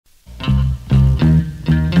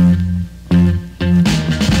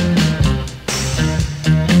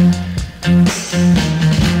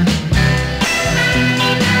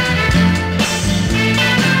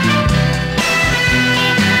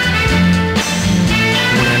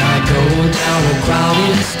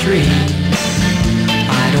street.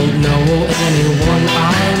 I don't know anyone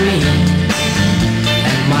I meet,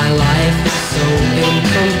 and my life is so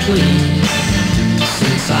incomplete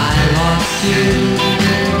since I lost you.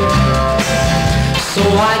 So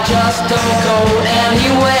I just don't go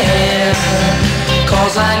anywhere,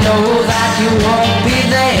 'cause I know that you won't be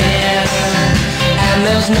there, and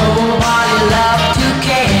there's nobody left to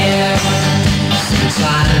care since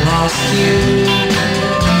I lost you.